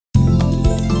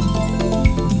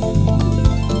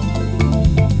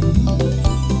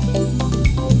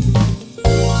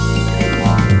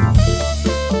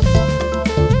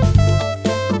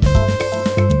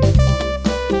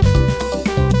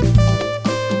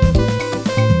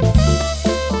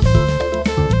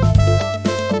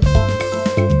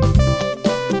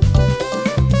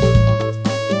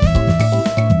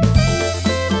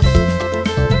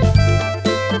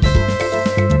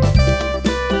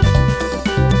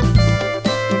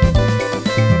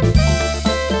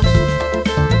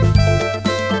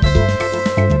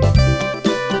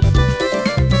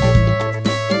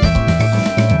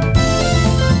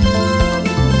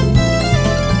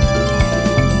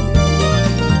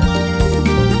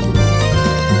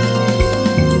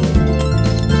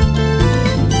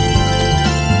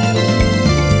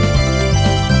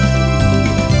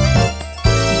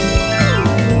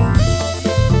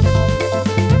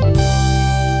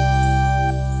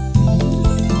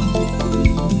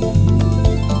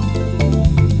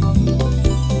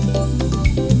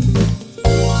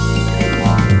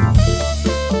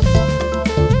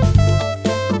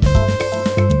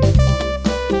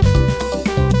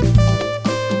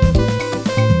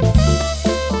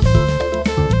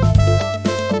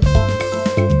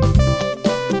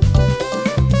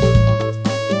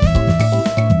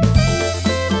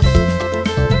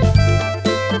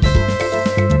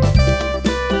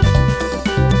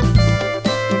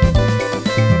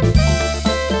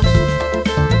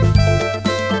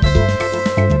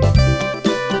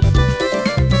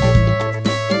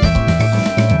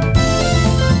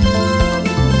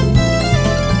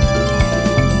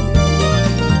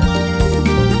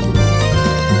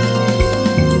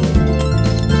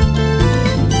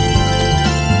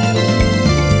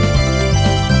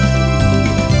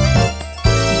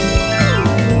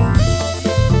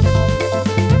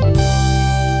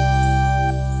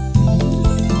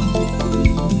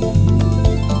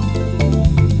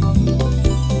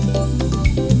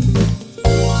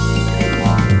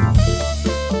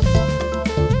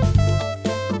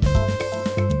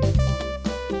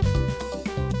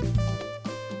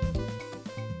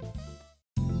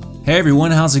Hey everyone,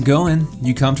 how's it going?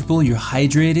 You comfortable? You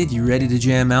hydrated? You ready to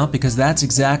jam out? Because that's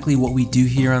exactly what we do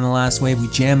here on The Last Wave. We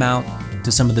jam out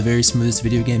to some of the very smoothest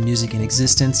video game music in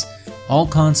existence. All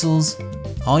consoles,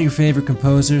 all your favorite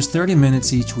composers, 30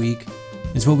 minutes each week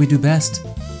is what we do best.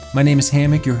 My name is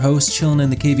Hammock, your host, chilling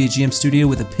in the KVGM studio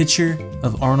with a picture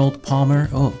of Arnold Palmer.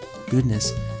 Oh,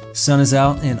 goodness. Sun is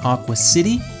out in Aqua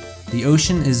City. The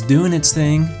ocean is doing its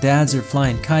thing. Dads are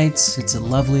flying kites. It's a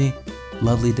lovely,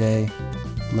 lovely day.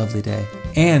 Lovely day.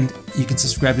 And you can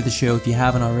subscribe to the show if you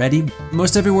haven't already.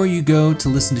 Most everywhere you go to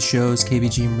listen to shows,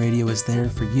 KVGM Radio is there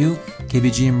for you.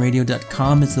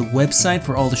 KVGMradio.com is the website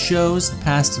for all the shows,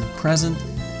 past and present,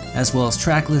 as well as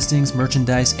track listings,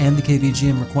 merchandise, and the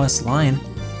KVGM request line.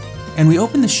 And we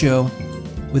open the show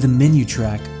with a menu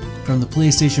track from the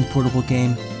PlayStation portable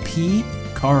game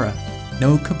P-Kara.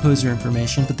 No composer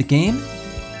information, but the game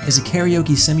is a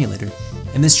karaoke simulator.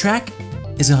 And this track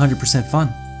is 100%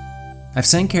 fun. I've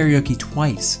sang karaoke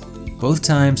twice, both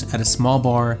times at a small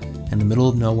bar in the middle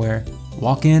of nowhere.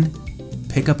 Walk in,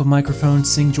 pick up a microphone,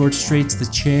 sing George Strait's The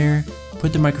Chair,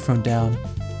 put the microphone down,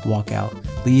 walk out.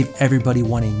 Leave everybody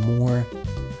wanting more.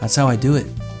 That's how I do it.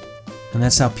 And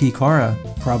that's how P-Kara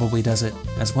probably does it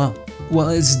as well. Well,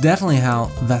 it's definitely how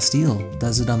Vasteel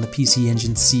does it on the PC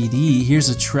Engine CD. Here's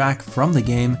a track from the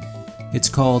game. It's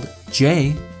called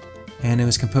J, and it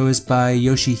was composed by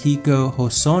Yoshihiko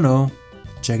Hosono.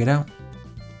 Check it out.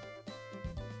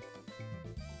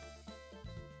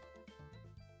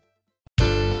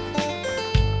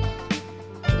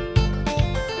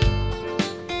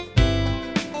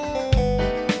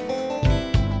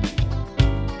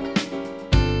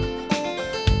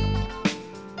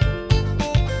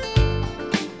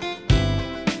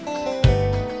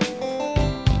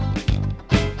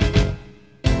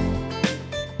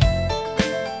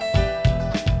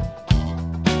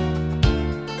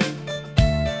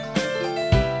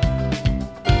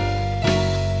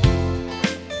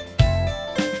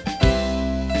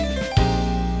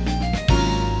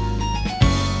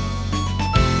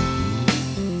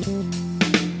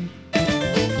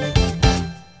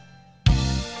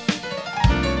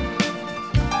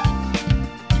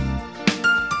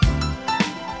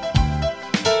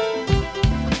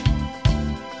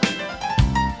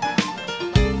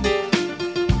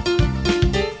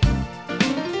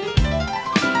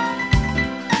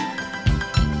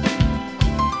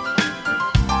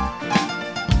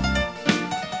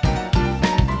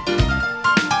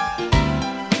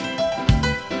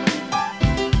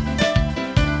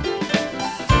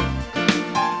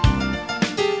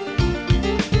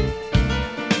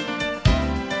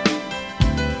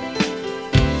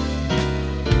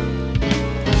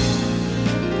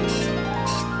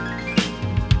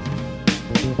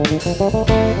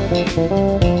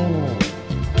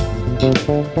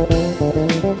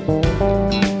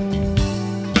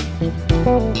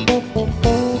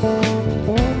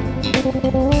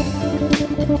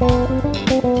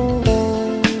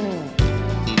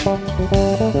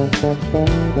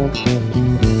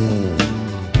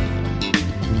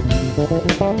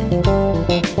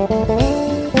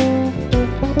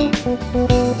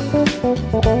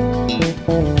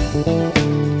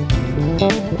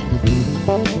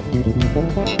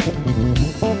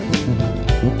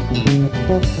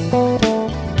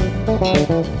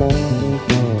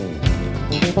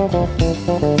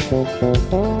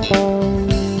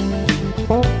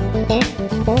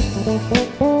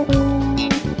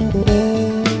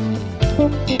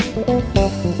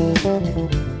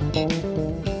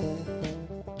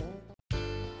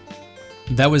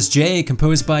 That was J,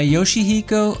 composed by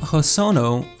Yoshihiko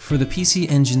Hosono for the PC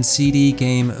Engine CD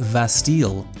game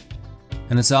Vasteel.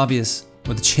 And it's obvious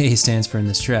what the J stands for in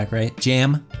this track, right?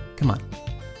 Jam? Come on.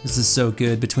 This is so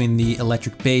good. Between the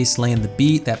electric bass laying the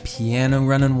beat, that piano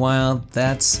running wild,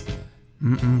 that's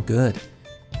good.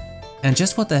 And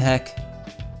just what the heck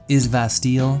is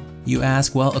Vasteel, you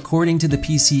ask? Well, according to the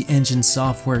PC Engine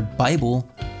Software Bible,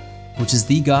 which is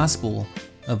the gospel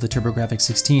of the TurboGrafx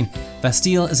 16,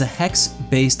 Vasteel is a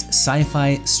hex-based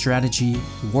sci-fi strategy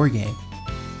war game.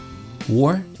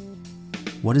 War?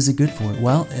 What is it good for?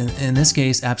 Well, in this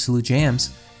case, absolute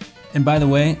jams. And by the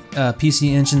way,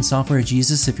 PC Engine Software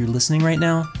Jesus, if you're listening right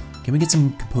now, can we get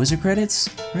some composer credits?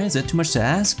 Right? Is that too much to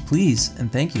ask? Please,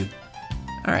 and thank you.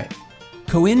 All right.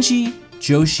 Koenji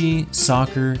Joshi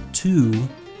Soccer 2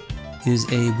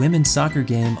 is a women's soccer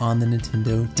game on the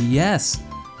Nintendo DS.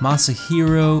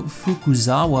 Masahiro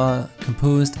Fukuzawa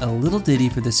composed a little ditty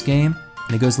for this game,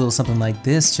 and it goes a little something like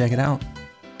this. Check it out.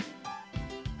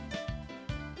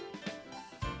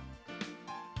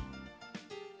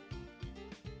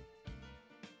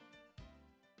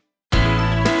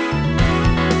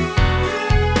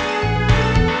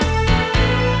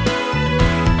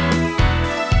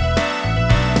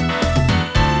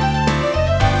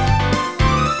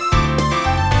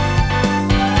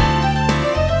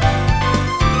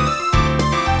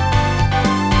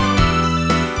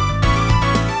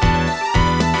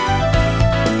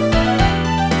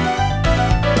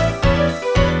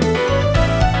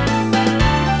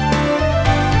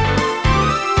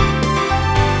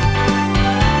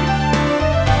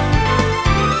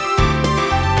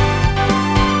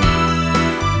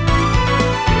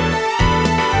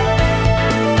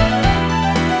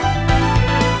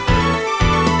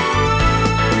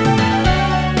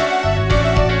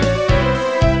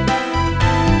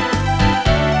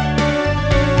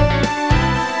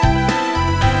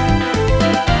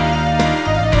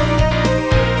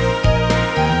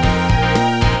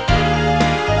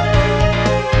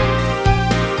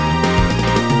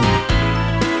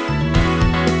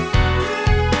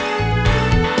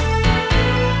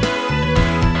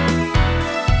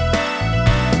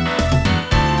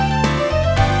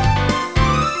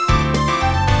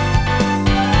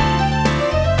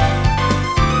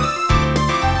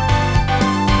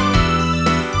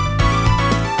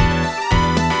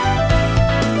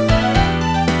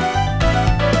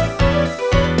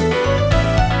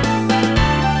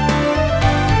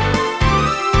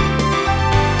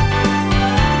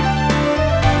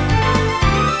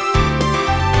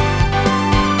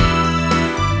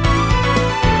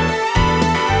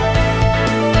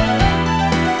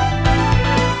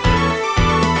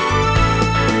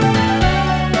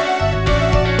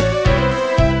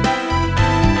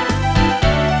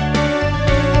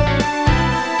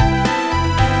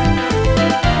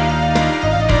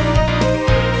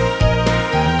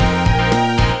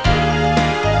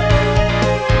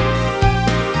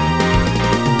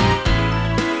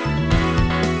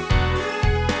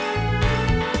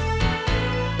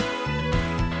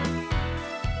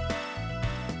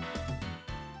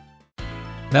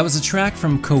 That was a track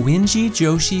from Koinji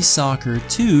Joshi Soccer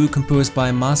 2, composed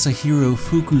by Masahiro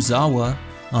Fukuzawa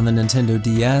on the Nintendo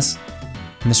DS.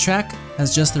 And this track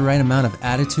has just the right amount of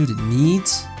attitude it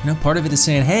needs. Part of it is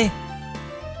saying, hey,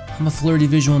 I'm a flirty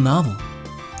visual novel.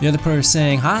 The other part is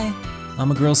saying, hi,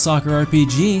 I'm a girls soccer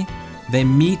RPG. They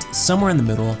meet somewhere in the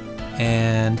middle,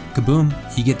 and kaboom,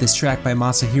 you get this track by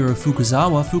Masahiro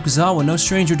Fukuzawa. Fukuzawa, no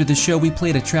stranger to the show. We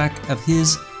played a track of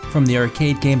his from the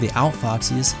arcade game The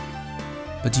Outfoxies.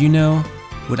 But do you know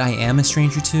what I am a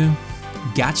stranger to?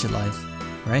 Gacha Life,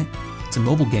 right? It's a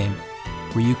mobile game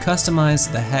where you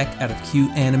customize the heck out of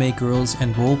cute anime girls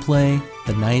and roleplay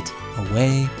the night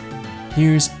away.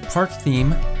 Here's Park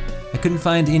Theme. I couldn't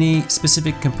find any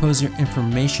specific composer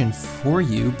information for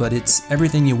you, but it's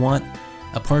everything you want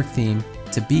a park theme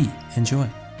to be. Enjoy.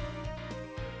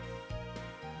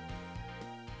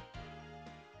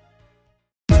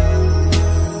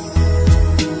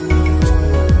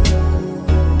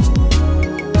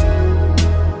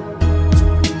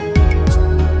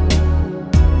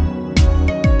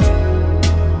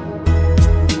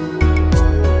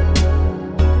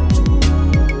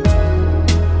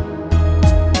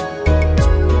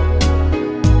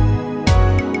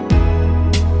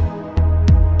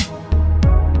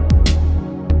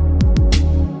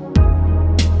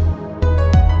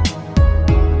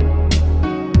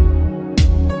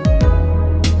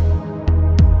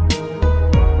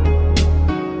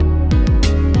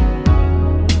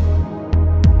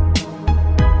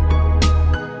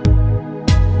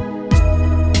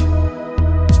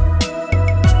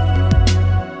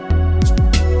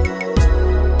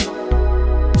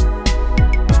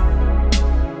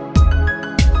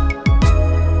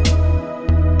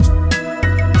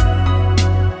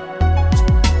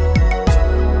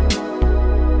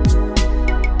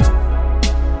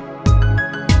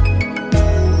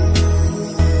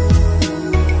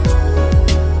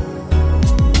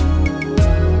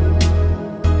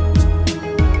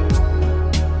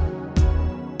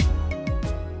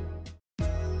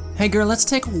 Hey girl, let's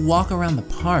take a walk around the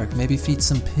park, maybe feed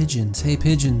some pigeons. Hey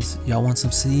pigeons, y'all want some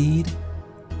seed?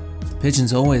 The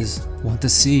pigeons always want the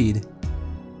seed.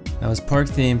 That was Park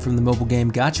Theme from the mobile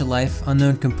game Gacha Life,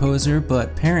 unknown composer,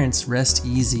 but parents rest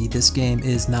easy, this game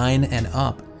is 9 and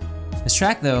up. This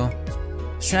track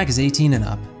is 18 and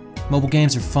up. Mobile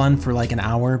games are fun for like an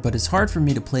hour, but it's hard for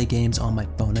me to play games on my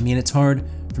phone. I mean, it's hard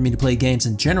for me to play games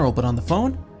in general, but on the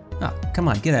phone? Ah, come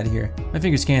on, get out of here. My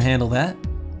fingers can't handle that.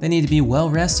 They need to be well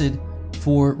rested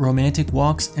for romantic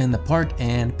walks in the park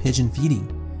and pigeon feeding.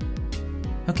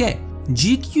 Okay,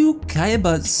 GQ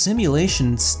Kaiba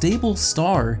Simulation Stable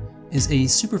Star is a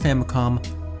Super Famicom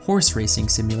horse racing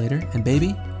simulator, and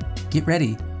baby, get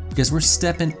ready, because we're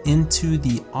stepping into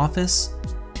the office.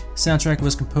 Soundtrack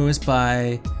was composed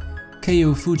by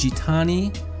Keiyo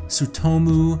Fujitani,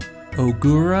 Tsutomu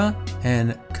Ogura,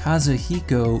 and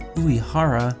Kazuhiko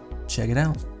Uehara. Check it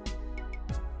out.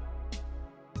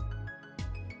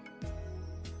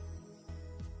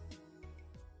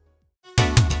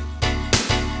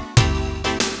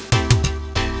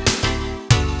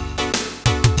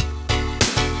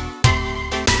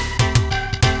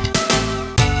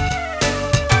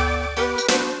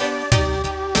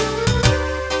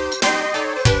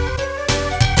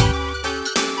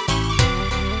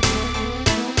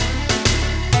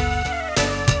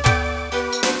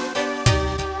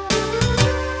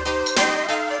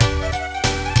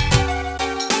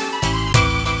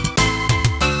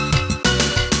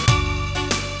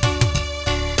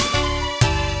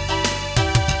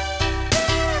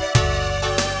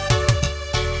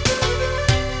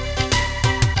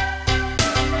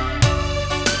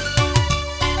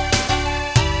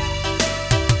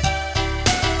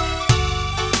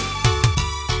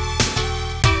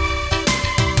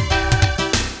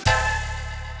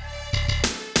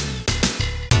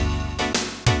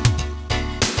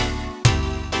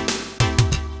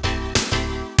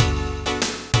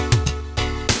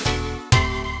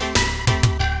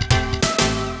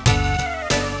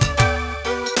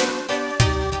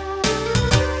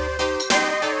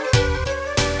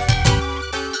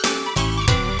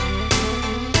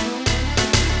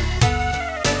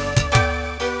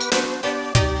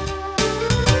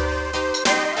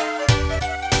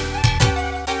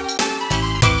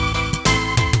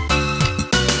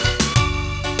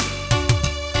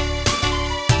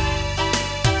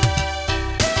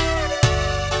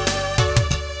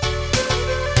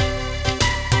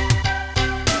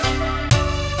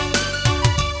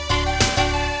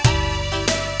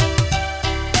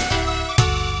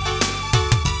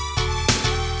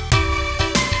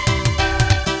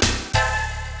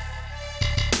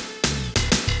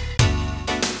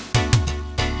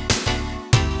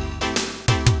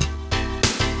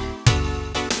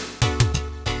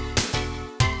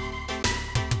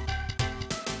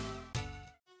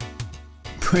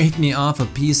 break me off a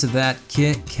piece of that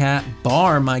Kit Kat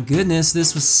bar. My goodness,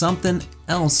 this was something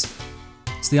else.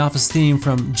 It's the Office theme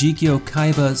from Jikyo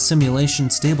Kaiba Simulation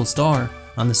Stable Star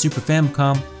on the Super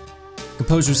Famicom.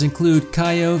 Composers include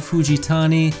Kaio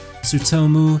Fujitani,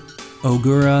 Tsutomu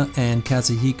Ogura, and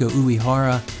Katsuhiko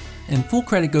Uehara. And full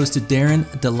credit goes to Darren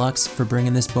Deluxe for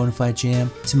bringing this bonafide jam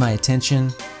to my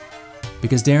attention,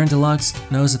 because Darren Deluxe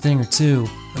knows a thing or two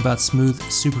about smooth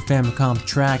Super Famicom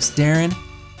tracks. Darren,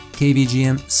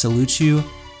 KVGM salutes you,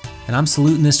 and I'm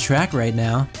saluting this track right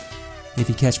now, if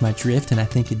you catch my drift, and I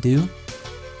think you do.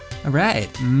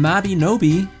 Alright,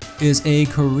 Mabinogi is a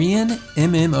Korean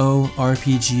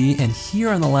MMORPG, and here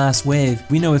on The Last Wave,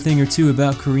 we know a thing or two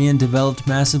about Korean developed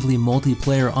massively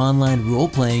multiplayer online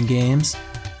role-playing games.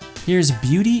 Here's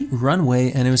Beauty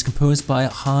Runway, and it was composed by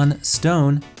Han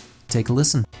Stone. Take a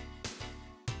listen.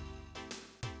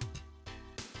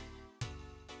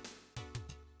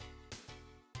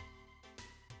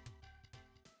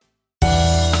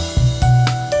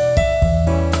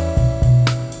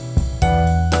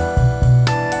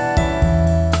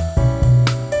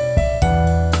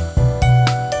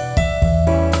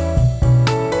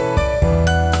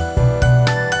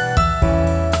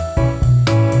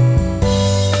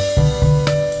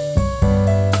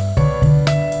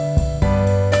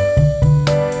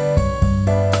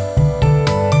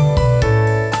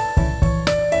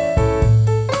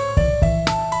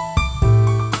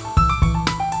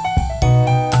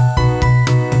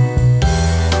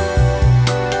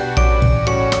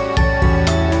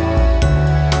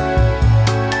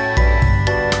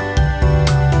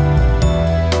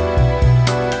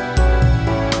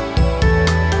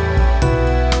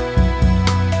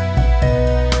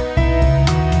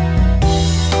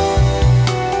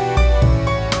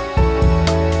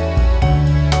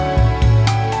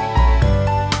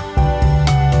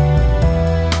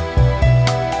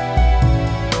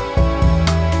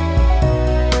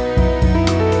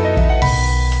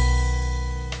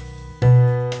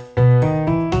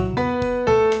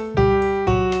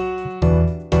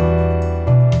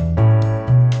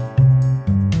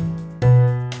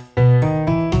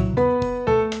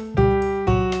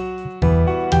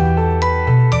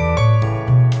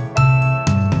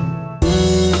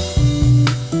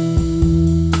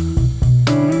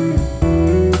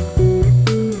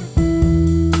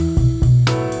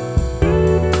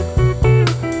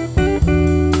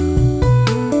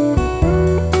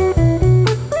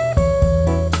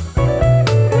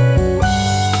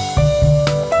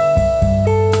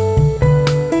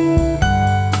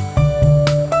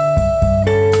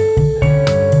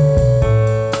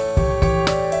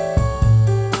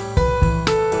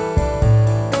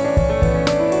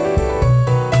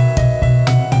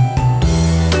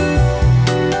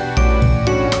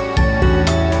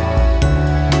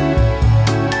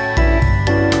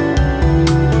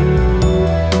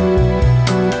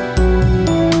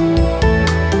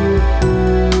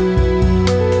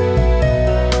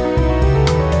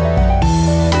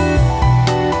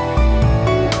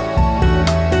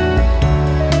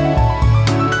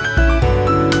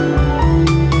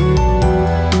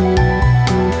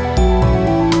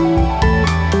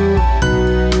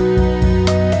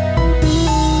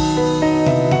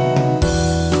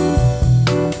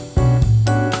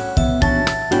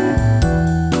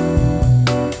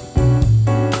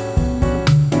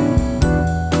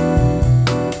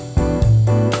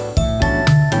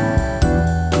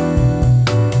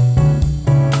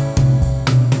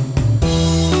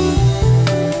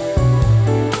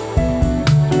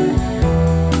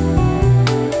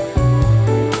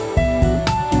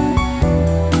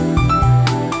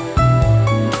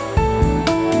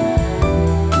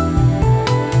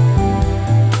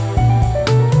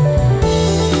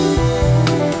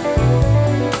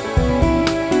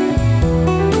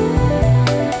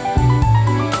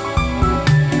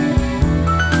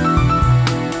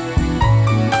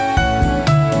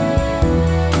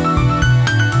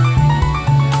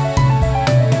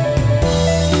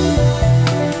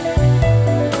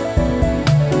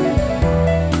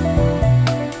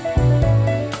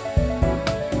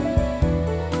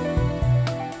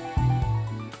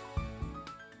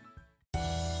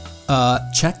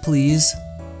 Check please.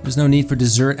 There's no need for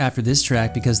dessert after this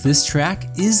track because this track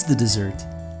is the dessert.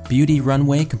 Beauty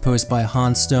Runway, composed by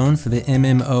Han Stone for the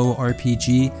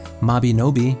MMORPG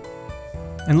Mabinogi.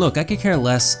 And look, I could care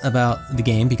less about the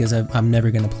game because I'm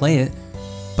never going to play it,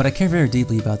 but I care very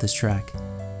deeply about this track.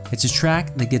 It's a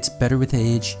track that gets better with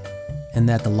age, and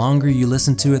that the longer you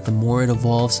listen to it, the more it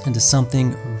evolves into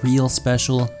something real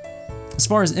special. As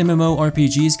far as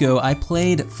MMORPGs go, I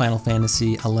played Final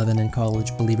Fantasy XI in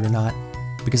college, believe it or not,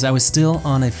 because I was still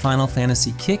on a Final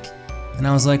Fantasy kick, And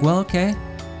I was like, well, okay,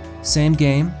 same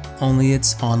game, only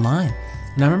it's online.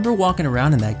 And I remember walking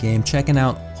around in that game, checking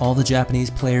out all the Japanese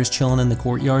players chilling in the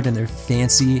courtyard in their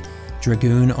fancy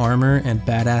dragoon armor and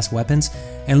badass weapons,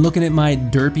 and looking at my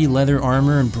derpy leather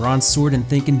armor and bronze sword and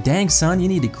thinking, dang son, you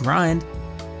need to grind.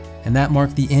 And that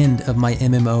marked the end of my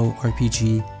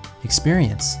MMORPG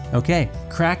experience. Okay,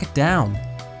 Crackdown.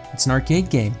 It's an arcade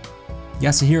game.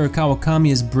 Yasuhiro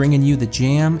Kawakami is bringing you the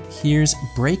jam. Here's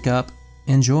Breakup.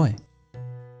 Enjoy.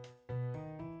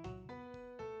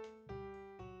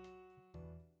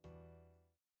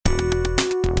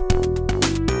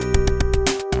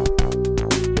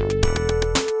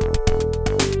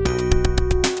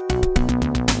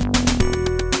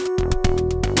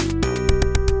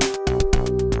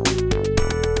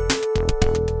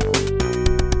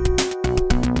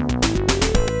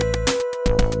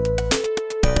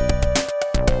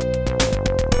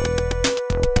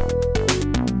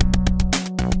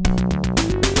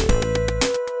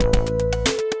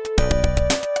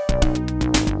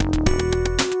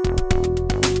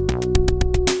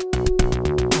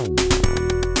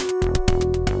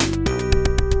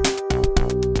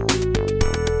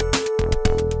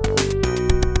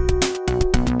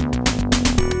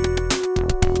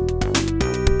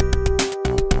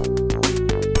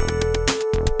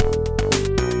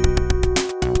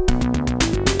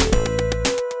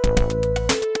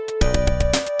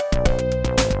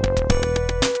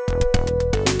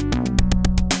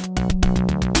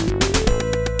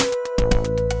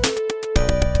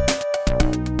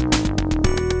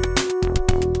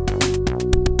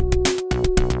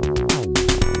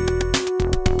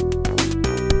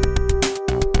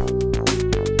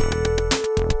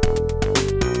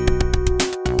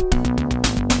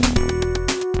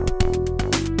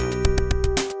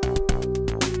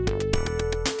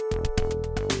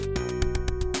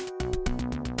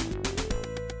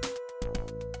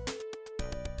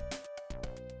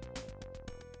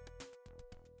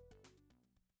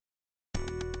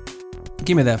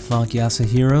 Give me that funk,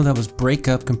 Yasuhiro. That was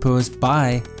Breakup, composed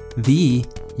by the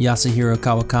Yasuhiro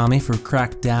Kawakami for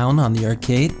Crackdown on the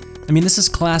arcade. I mean, this is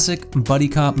classic buddy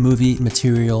cop movie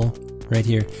material right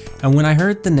here. And when I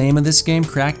heard the name of this game,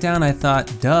 Crackdown, I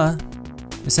thought, duh,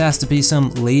 this has to be some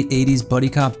late 80s buddy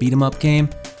cop beat 'em up game.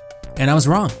 And I was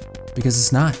wrong, because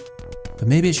it's not. But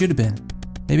maybe it should have been.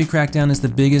 Maybe Crackdown is the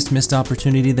biggest missed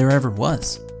opportunity there ever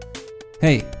was.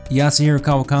 Hey, Yasuhiro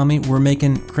Kawakami, we're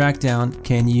making Crackdown.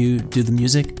 Can you do the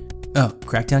music? Oh,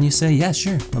 Crackdown you say? Yeah,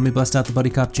 sure. Let me bust out the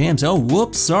buddy cop jams. Oh,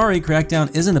 whoops, sorry,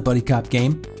 Crackdown isn't a buddy cop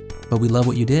game. But we love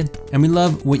what you did. And we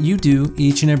love what you do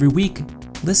each and every week.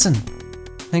 Listen.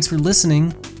 Thanks for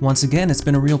listening. Once again, it's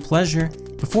been a real pleasure.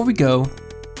 Before we go,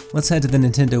 let's head to the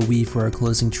Nintendo Wii for our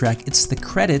closing track. It's the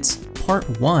credits, part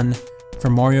 1 for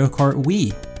Mario Kart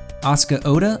Wii. Asuka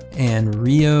Oda and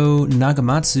Ryo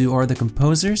Nagamatsu are the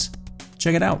composers.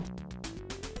 Check it out.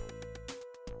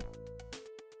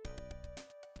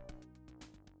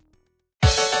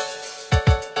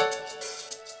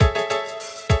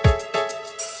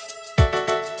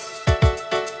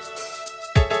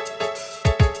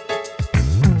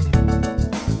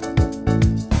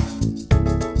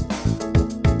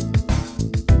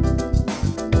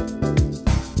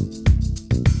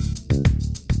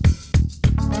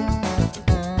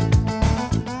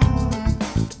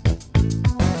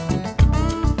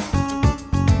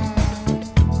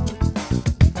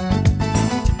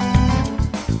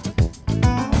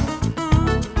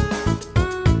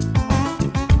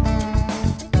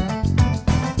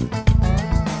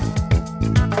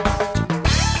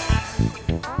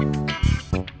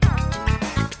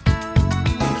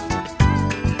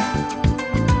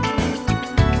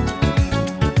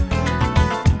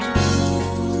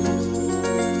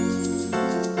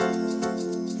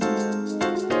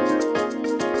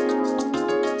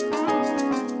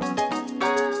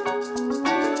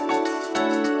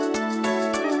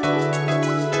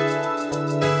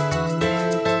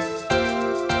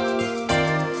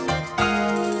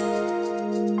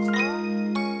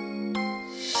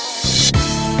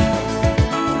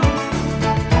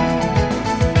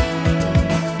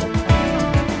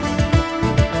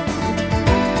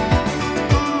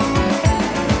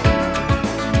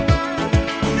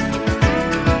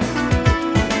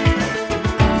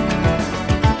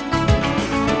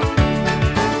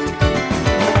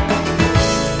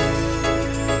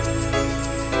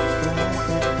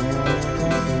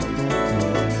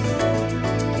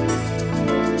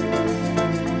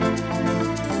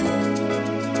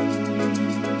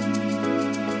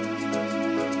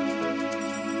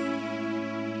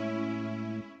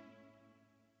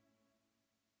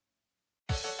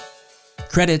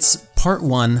 Credits, part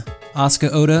 1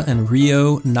 Asuka Oda and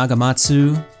Ryo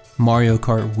Nagamatsu, Mario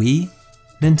Kart Wii,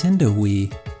 Nintendo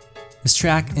Wii. This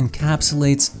track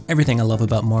encapsulates everything I love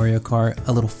about Mario Kart: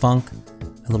 a little funk,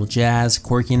 a little jazz,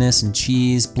 quirkiness, and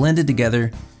cheese blended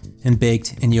together and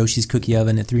baked in Yoshi's cookie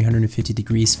oven at 350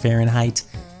 degrees Fahrenheit.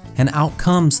 And out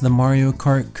comes the Mario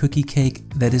Kart cookie cake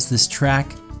that is this track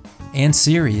and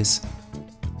series.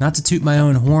 Not to toot my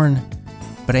own horn,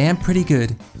 but I am pretty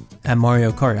good at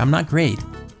Mario Kart. I'm not great,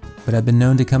 but I've been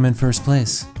known to come in first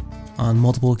place on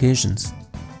multiple occasions.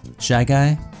 Shy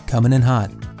Guy, coming in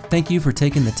hot. Thank you for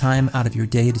taking the time out of your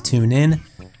day to tune in.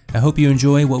 I hope you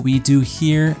enjoy what we do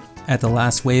here at The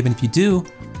Last Wave, and if you do,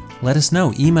 let us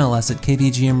know. Email us at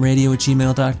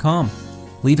kvgmradio@gmail.com.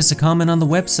 Leave us a comment on the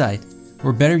website,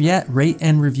 or better yet, rate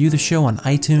and review the show on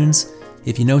iTunes.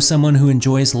 If you know someone who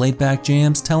enjoys laid-back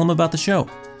jams, tell them about the show.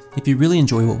 If you really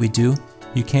enjoy what we do,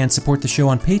 you can support the show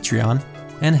on Patreon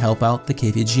and help out the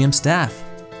KVGM staff.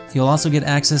 You'll also get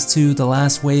access to The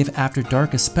Last Wave After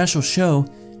Dark, a special show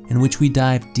in which we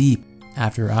dive deep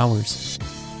after hours.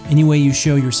 Any way you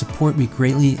show your support, we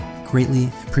greatly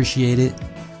appreciate it.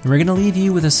 And we're going to leave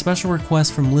you with a special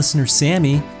request from listener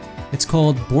Sammy. It's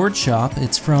called Board Shop.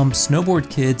 It's from Snowboard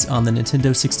Kids on the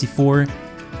Nintendo 64.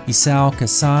 Isao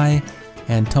Kasai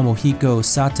and Tomohiko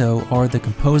Sato are the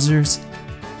composers.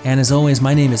 And as always,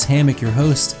 my name is Hammock, your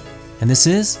host, and this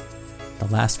is The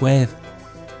Last Wave.